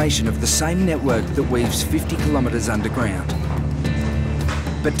continuation of the same network that weaves 50 kilometres underground.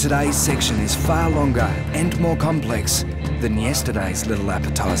 But today's section is far longer and more complex than yesterday's little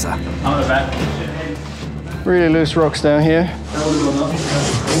appetizer. Really loose rocks down here.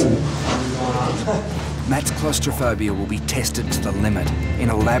 Matt's claustrophobia will be tested to the limit in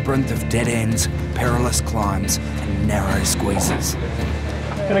a labyrinth of dead ends, perilous climbs and narrow squeezes.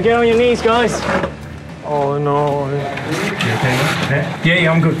 Gonna get on your knees, guys. Oh no.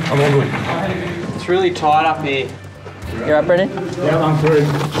 Yeah, I'm good. I'm all good. It's really tight up here. You're up, Brendan? Yeah, I'm through.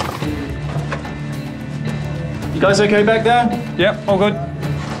 You guys okay back there? Yep, all good.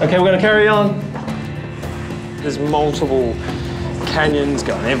 Okay, we're gonna carry on. There's multiple canyons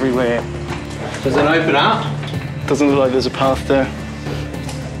going everywhere. Does it open up? Doesn't look like there's a path there.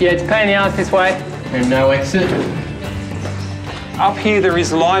 Yeah, it's a pain in the arse this way. And no exit. Up here there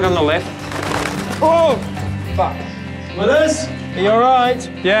is light on the left. Oh! Fuck. Willis, are you all right?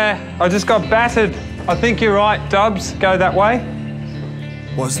 Yeah, I just got battered. I think you're right, Dubs. Go that way.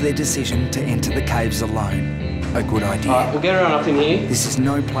 Was their decision to enter the caves alone a good idea? All right, we'll get around up in here. This is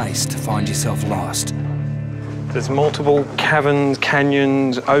no place to find yourself lost. There's multiple caverns,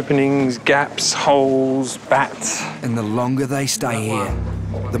 canyons, openings, gaps, holes, bats. And the longer they stay here,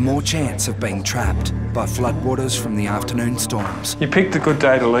 the more chance of being trapped by floodwaters from the afternoon storms. You picked a good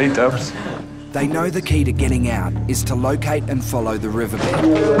day to lead, Dubs. They know the key to getting out is to locate and follow the riverbed.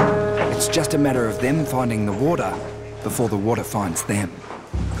 It's just a matter of them finding the water before the water finds them.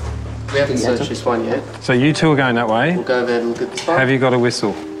 We haven't searched this one yet. So you two are going that way. We'll go over there and look at the spot. Have you got a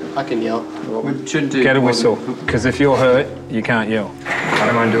whistle? I can yell. We should do. Get a whistle, because if you're hurt, you can't yell. I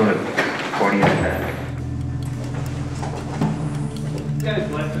don't mind doing it.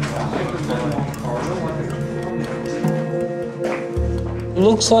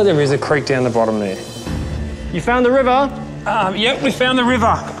 Looks like there is a creek down the bottom there. You found the river? Yep, we found the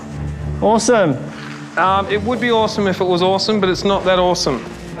river. Awesome. It would be awesome if it was awesome, but it's not that awesome.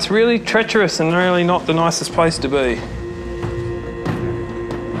 It's really treacherous and really not the nicest place to be.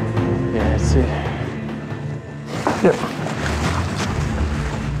 Yeah, that's it. Yep.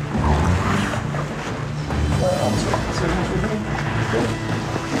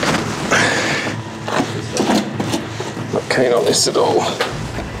 Not keen on this at all.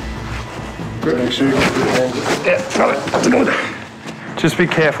 Yeah, got it. Good. Just be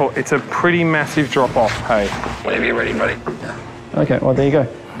careful. It's a pretty massive drop off. Hey, whenever you're ready, buddy. Okay, well, there you go.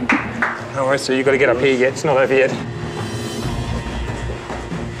 No worries, so you've got to get up here yet. It's not over yet.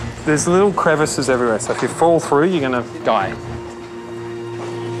 There's little crevices everywhere, so if you fall through, you're gonna die.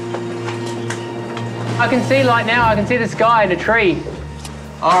 I can see light now. I can see the sky and a tree.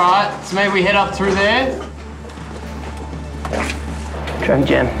 All right, so maybe we head up through there. Try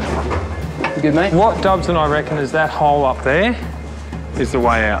jam. You good, mate? What Dubs and I reckon is that hole up there is the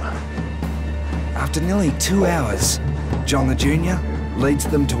way out. After nearly 2 hours, John the Junior leads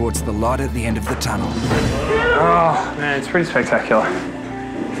them towards the light at the end of the tunnel. Oh, man, it's pretty spectacular.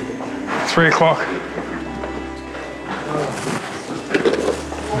 3 o'clock.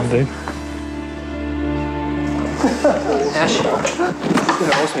 Indeed. Ash, it's been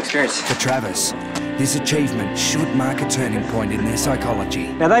an awesome experience. For Travis, this achievement should mark a turning point in their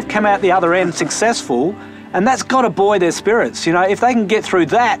psychology. Now, they've come out the other end successful, and that's got to buoy their spirits. You know, if they can get through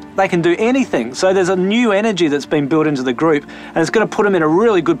that, they can do anything. So there's a new energy that's been built into the group, and it's going to put them in a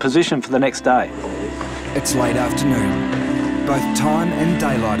really good position for the next day. It's late afternoon. Both time and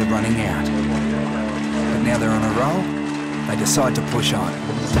daylight are running out. But now they're on a roll, they decide to push on.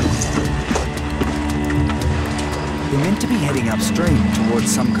 They're meant to be heading upstream towards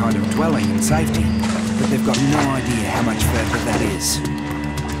some kind of dwelling and safety, but they've got no idea how much further that is.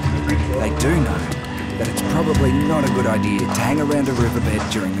 They do know that it's probably not a good idea to hang around a riverbed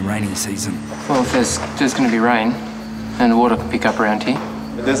during the rainy season. Well, if there's going to be rain and the water can pick up around here.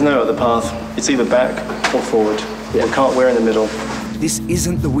 There's no other path. It's either back or forward. Yeah. We're in the middle. This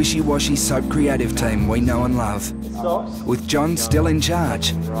isn't the wishy-washy soap creative team we know and love. With John still in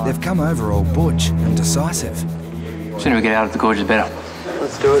charge, they've come over all butch and decisive. The sooner we get out of the gorge, the better.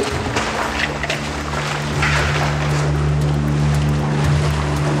 Let's do it.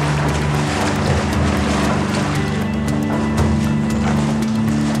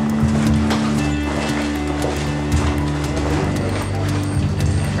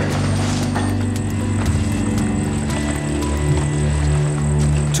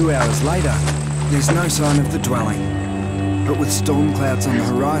 Two hours later, there's no sign of the dwelling. But with storm clouds on the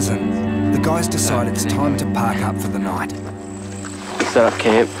horizon, the guys decide it's time to park up for the night. Set up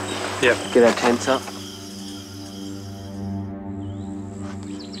camp. Yep. Get our tents up.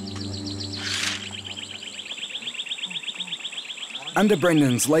 Under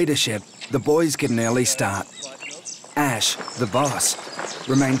Brendan's leadership, the boys get an early start. Ash, the boss,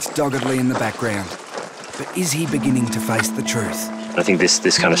 remains doggedly in the background. But is he beginning to face the truth? I think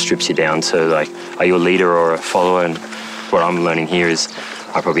this kind of strips you down to, like, are you a leader or a follower? And what I'm learning here is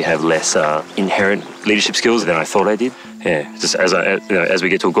I probably have less inherent leadership skills than I thought I did. Yeah, just as we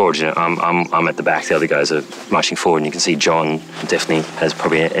get to a gorge, I'm at the back, the other guys are marching forward, and you can see John definitely has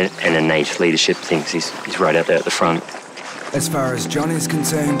probably an innate leadership thing, 'cause he's right out there at the front. As far as John is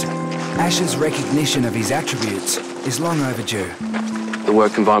concerned, Ash's recognition of his attributes is long overdue. The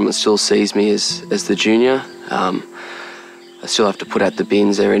work environment still sees me as the junior. I still have to put out the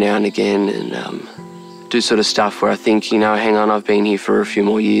bins every now and again and do sort of stuff where I think, you know, hang on, I've been here for a few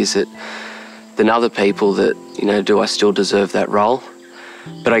more years than other people that, you know, do I still deserve that role?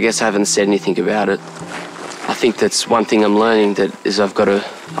 But I guess I haven't said anything about it. I think that's one thing I'm learning, that is I've got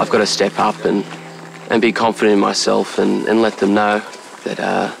to step up and be confident in myself and let them know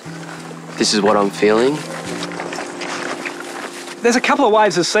that this is what I'm feeling. There's a couple of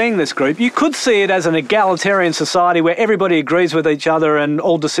ways of seeing this group. You could see it as an egalitarian society where everybody agrees with each other and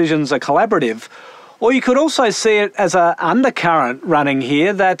all decisions are collaborative. Or you could also see it as an undercurrent running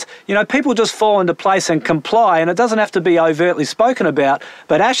here that, you know, people just fall into place and comply, and it doesn't have to be overtly spoken about,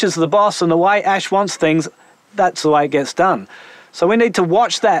 but Ash is the boss, and the way Ash wants things, that's the way it gets done. So we need to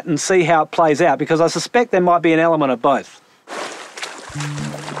watch that and see how it plays out, because I suspect there might be an element of both.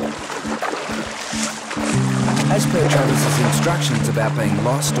 As per Travis's instructions about being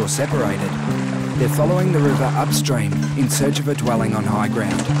lost or separated, they're following the river upstream in search of a dwelling on high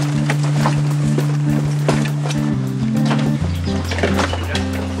ground.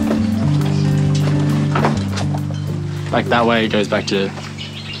 Like that way it goes back to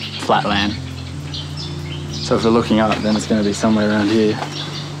flat land. So if we're looking up, then it's going to be somewhere around here.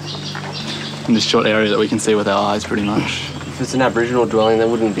 In this short area that we can see with our eyes pretty much. If it's an Aboriginal dwelling, they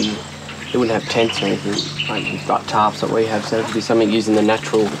wouldn't have tents or anything, like tarps that we have, so it would be something using the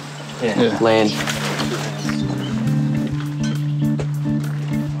natural land.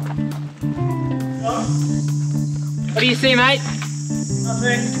 What do you see, mate?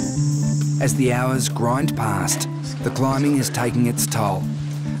 Nothing. As the hours grind past, the climbing is taking its toll,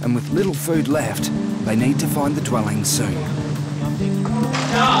 and with little food left, they need to find the dwelling soon.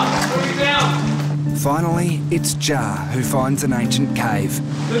 Finally, it's Jar who finds an ancient cave.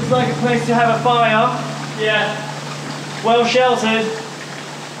 Looks like a place to have a fire. Yeah. Well sheltered.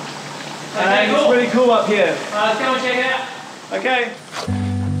 Okay, It's pretty cool up here. Let's go and check it out. Okay.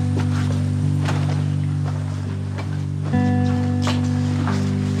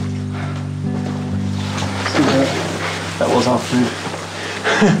 was afternoon.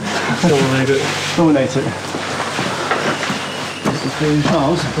 Dominate it. This is the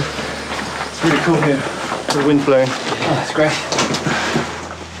Charles. It's really cool here. The wind blowing. Oh, that's great.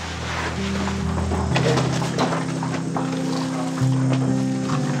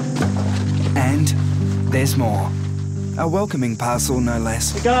 And there's more. A welcoming parcel, no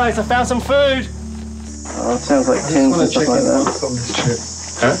less. Hey guys, I found some food! Oh, it sounds like tins and stuff like that.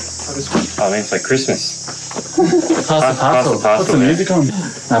 Huh? Oh, I mean, it's like Christmas. Pass the parcel. Put some music on.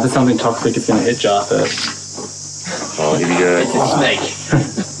 Now, if it's something toxic, it's going to hit Jar first. Oh, here we go. It's a snake.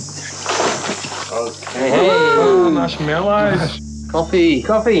 Hey. Oh, marshmallows. Coffee.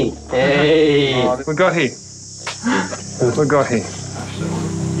 Hey. Oh, we got here. We got here.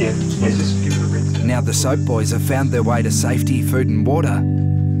 Yeah, just give it a rinse. Now the soap boys have found their way to safety, food and water.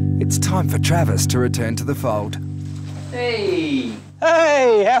 It's time for Travis to return to the fold. Hey.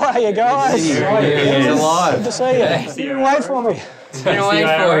 Hey, how are you guys? He's alive. Good to see you. You've been waiting for me. Been waiting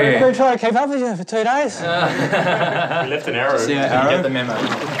for you. I've been trying to keep up with you for 2 days. We left an arrow. See that arrow? Get the memo.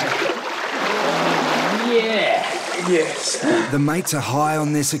 Yeah. Yes. The mates are high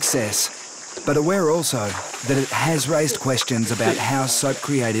on their success, but aware also that it has raised questions about how Soap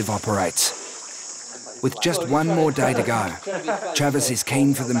Creative operates. With just one more day to go, Travis is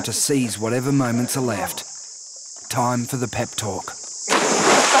keen for them to seize whatever moments are left. Time for the pep talk.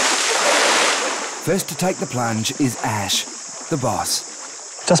 First to take the plunge is Ash, the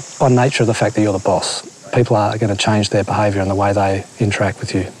boss. Just by nature of the fact that you're the boss, people are going to change their behaviour and the way they interact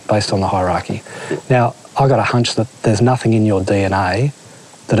with you based on the hierarchy. Now, I got a hunch that there's nothing in your DNA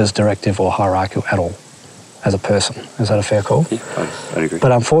that is directive or hierarchical at all as a person. Is that a fair call? Yeah, I'd agree.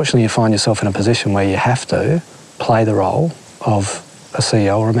 But unfortunately, you find yourself in a position where you have to play the role of a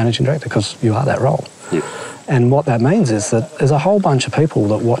CEO or a managing director because you are that role. Yeah. And what that means is that there's a whole bunch of people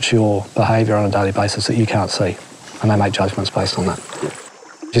that watch your behaviour on a daily basis that you can't see, and they make judgments based on that. Yeah.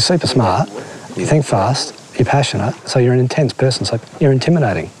 You're super smart, you think fast, you're passionate, so you're an intense person, so you're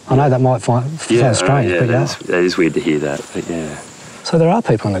intimidating. I know that might sound strange, but that is weird to hear that, but yeah. So there are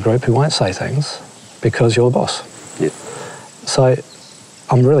people in the group who won't say things because you're the boss. Yeah. So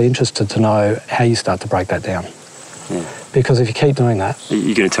I'm really interested to know how you start to break that down. Yeah. Because if you keep doing that...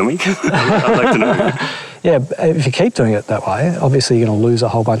 You're going to tell me? I'd like to know. Yeah, if you keep doing it that way, obviously you're going to lose a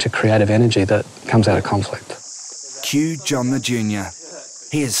whole bunch of creative energy that comes out of conflict. Cue John the Junior.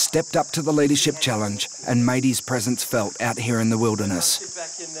 He has stepped up to the leadership challenge and made his presence felt out here in the wilderness.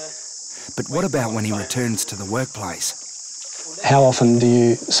 But what about when he returns to the workplace? How often do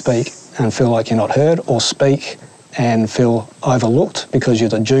you speak and feel like you're not heard, or speak and feel overlooked because you're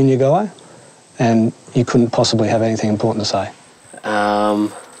the junior guy and you couldn't possibly have anything important to say?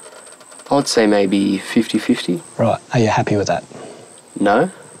 I'd say maybe 50-50. Right. Are you happy with that?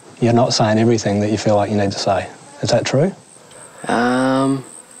 No. You're not saying everything that you feel like you need to say. Is that true?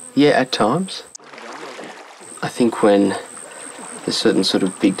 Yeah, at times. I think when there's certain sort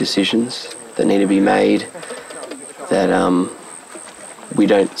of big decisions that need to be made that we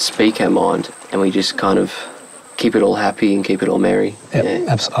don't speak our mind and we just kind of keep it all happy and keep it all merry. Yep,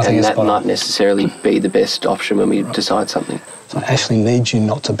 yeah. I think and that might not necessarily be the best option when we decide something. So I actually need you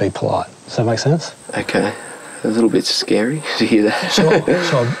not to be polite. Does that make sense? Okay. A little bit scary to hear that.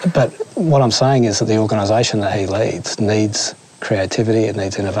 Sure. But what I'm saying is that the organisation that he leads needs creativity, it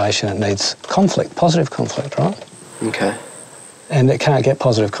needs innovation, it needs conflict, positive conflict, right? Okay. And it can't get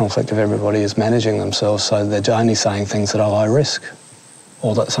positive conflict if everybody is managing themselves, so they're only saying things that are low risk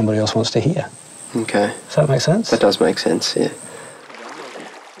or that somebody else wants to hear. Okay. Does that make sense? That does make sense, yeah.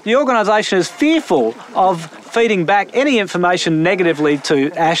 The organisation is fearful of feeding back any information negatively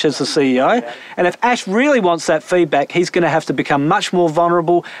to Ash as the CEO, and if Ash really wants that feedback, he's going to have to become much more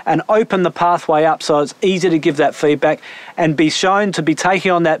vulnerable and open the pathway up so it's easy to give that feedback and be shown to be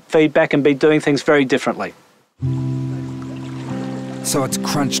taking on that feedback and be doing things very differently. So it's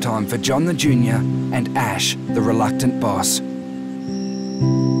crunch time for John the Junior and Ash, the reluctant boss.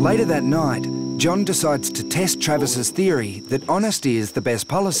 Later that night, John decides to test Travis's theory that honesty is the best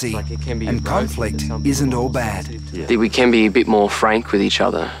policy and conflict isn't all bad. That we can be a bit more frank with each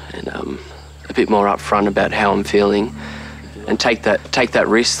other and a bit more upfront about how I'm feeling, and take that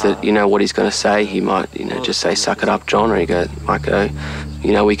risk that, you know, what he's going to say, he might, you know, just say, "Suck it up, John," or he might go,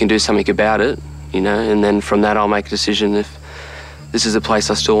 you know, "We can do something about it," you know, and then from that I'll make a decision if this is a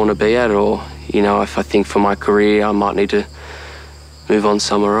place I still want to be at, or, you know, if I think for my career I might need to move on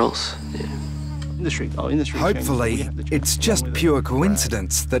somewhere else. Yeah. Hopefully, it's just pure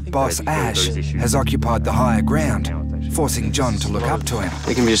coincidence that boss Ash has occupied the higher ground, forcing John to look up to him.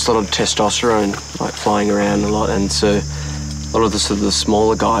 There can be just a lot of testosterone, like, flying around a lot, and so a lot of the sort of the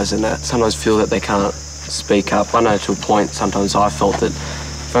smaller guys and that sometimes feel that they can't speak up. I know to a point sometimes I felt that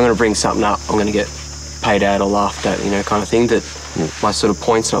if I'm going to bring something up, I'm going to get paid out or laughed at, you know, kind of thing, that my sort of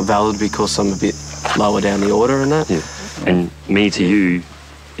point's not valid because I'm a bit lower down the order and that. Yeah. And me to you,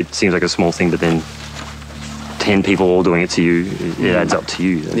 it seems like a small thing, but then 10 people all doing it to you, it adds up to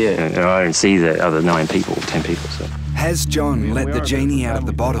you. Yeah. And I don't see the other 9 people, 10 people. So. Has John let the genie out of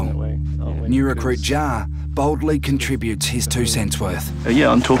the bottle? New recruit Jar boldly contributes his 2 cents worth. Yeah,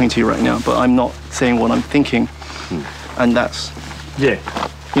 I'm talking to you right now, but I'm not saying what I'm thinking. And that's... Yeah.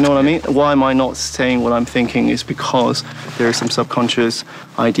 You know what I mean? Why am I not saying what I'm thinking is because there is some subconscious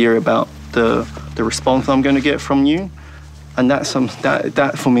idea about the response I'm going to get from you. And that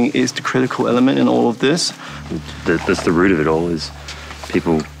for me is the critical element in all of this. That's the root of it all, is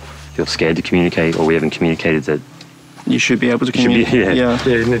people feel scared to communicate, or we haven't communicated that. You should be able to communicate. You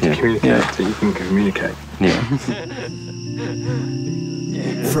need to communicate so you can communicate. Yeah.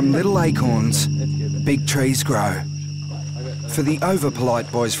 From little acorns, big trees grow. For the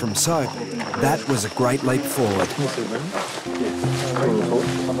over-polite boys from Soap, that was a great leap forward.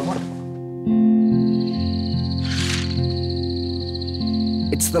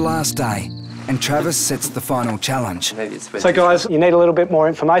 It's the last day, and Travis sets the final challenge. So guys, you need a little bit more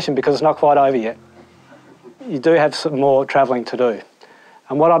information because it's not quite over yet. You do have some more travelling to do.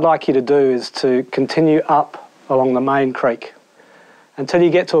 And what I'd like you to do is to continue up along the main creek until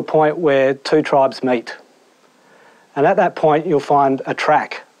you get to a point where 2 tribes meet. And at that point, you'll find a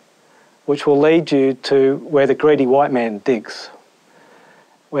track which will lead you to where the greedy white man digs,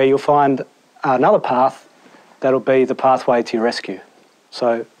 where you'll find another path that'll be the pathway to your rescue.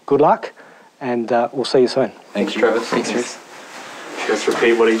 So good luck, and we'll see you soon. Thanks, Travis. Thanks, Chris. Just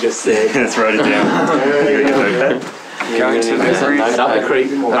repeat what he just said. Let's write it down. Going to up the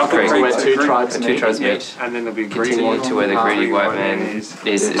creek. Up the creek where 2 tribes meet. And then there'll be Continue to where the greedy white man is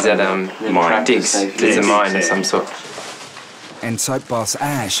that mine. Digs. There's a mine of some sort. And Soap Boss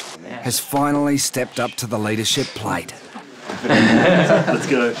Ash has finally stepped up to the leadership plate. Let's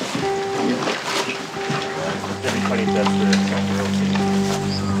go.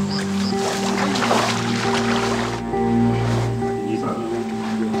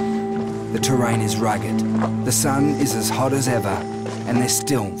 The terrain is rugged, the sun is as hot as ever, and they're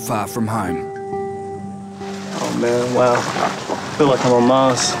still far from home. Oh man, wow. I feel like I'm on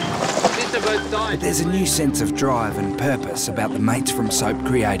Mars. But there's a new sense of drive and purpose about the mates from Soap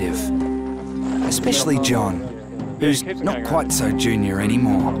Creative. Especially John, who's not quite so junior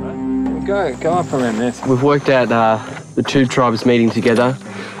anymore. Go up around this. We've worked out the 2 tribes meeting together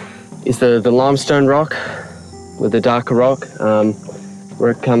is the limestone rock with the darker rock,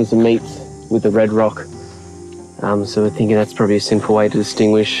 where it comes and meets with the red rock. So we're thinking that's probably a simple way to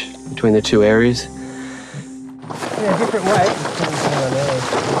distinguish between the 2 areas. Yeah, different way.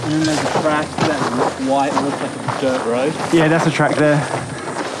 And then there's a track that's white and looks like a dirt road. Yeah, that's a track there.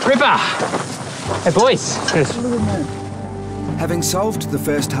 Ripper! Hey, boys. Having solved the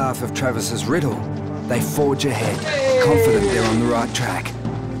first half of Travis's riddle, they forge ahead, confident they're on the right track.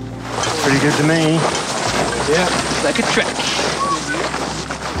 Pretty good to me. Yeah, like a track.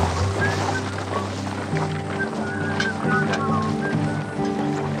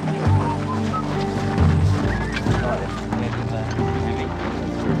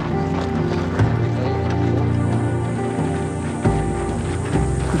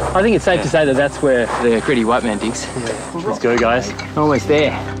 I think it's safe to say that that's where the greedy white man digs. Yeah. Let's go, guys. Almost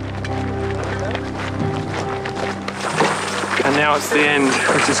there. And now it's the end,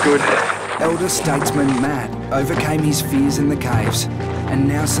 which is good. Elder statesman Matt overcame his fears in the caves and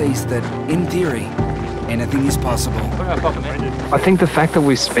now sees that, in theory, anything is possible. I think the fact that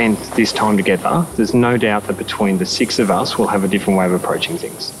we've spent this time together, there's no doubt that between the 6 of us, we'll have a different way of approaching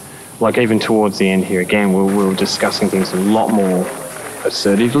things. Like even towards the end here again, we were discussing things a lot more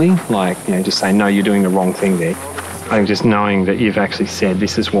assertively, like, you know, just saying, no, you're doing the wrong thing there. I think just knowing that you've actually said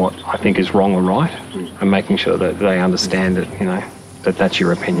this is what I think is wrong or right, and making sure that they understand that, you know, that that's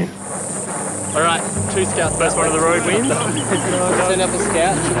your opinion. All right, 2 scouts. First one of the road wins. Send up a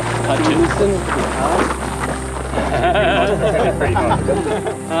scout. Touch it.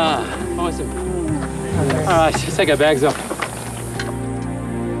 Awesome. All right, let's take our bags off.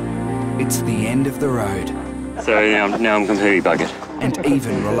 It's the end of the road. So now I'm completely buggered. And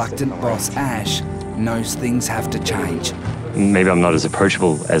even reluctant boss Ash knows things have to change. Maybe I'm not as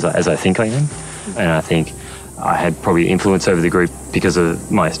approachable as I think I am, and I think I had probably influence over the group because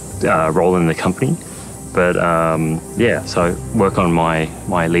of my role in the company. But yeah, so work on my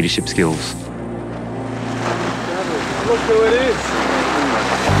leadership skills. Look who it is.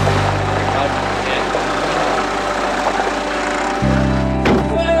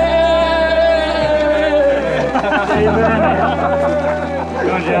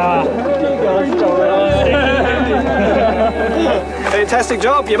 Fantastic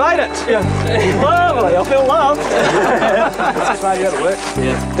job, you made it. Yeah. Lovely, I feel loved.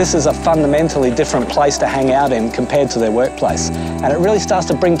 This is a fundamentally different place to hang out in compared to their workplace. And it really starts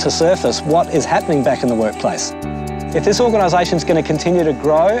to bring to surface what is happening back in the workplace. If this organisation is going to continue to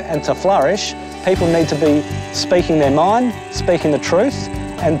grow and to flourish, people need to be speaking their mind, speaking the truth,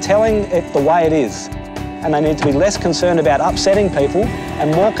 and telling it the way it is. And they need to be less concerned about upsetting people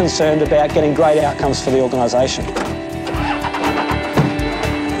and more concerned about getting great outcomes for the organisation.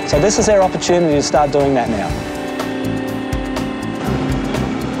 So this is their opportunity to start doing that now.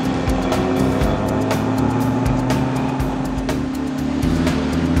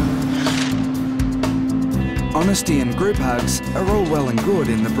 Honesty and group hugs are all well and good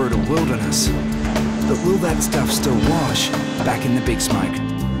in the brutal wilderness. But will that stuff still wash back in the big smoke?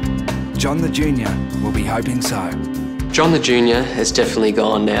 John the Junior will be hoping so. John the Junior has definitely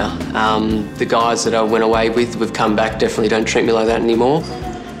gone now. The guys that I went away with, we've come back, definitely don't treat me like that anymore.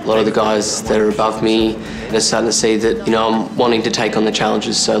 A lot of the guys that are above me are starting to see that, you know, I'm wanting to take on the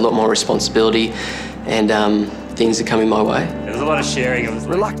challenges, so a lot more responsibility and things are coming my way. There was a lot of sharing.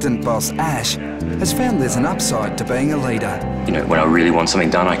 Reluctant boss Ash has found there's an upside to being a leader. You know, when I really want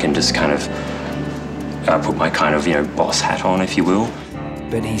something done, I can just kind of put my kind of, you know, boss hat on, if you will.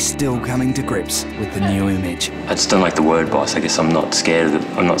 But he's still coming to grips with the new image. I just don't like the word boss. I guess I'm not scared of it.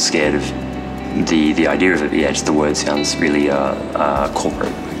 I'm not scared of the idea of it. Yeah, just the word sounds really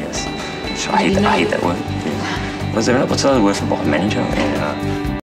corporate, I guess. So I hate that word. Yeah. What's the other word for boss? Manager? Yeah.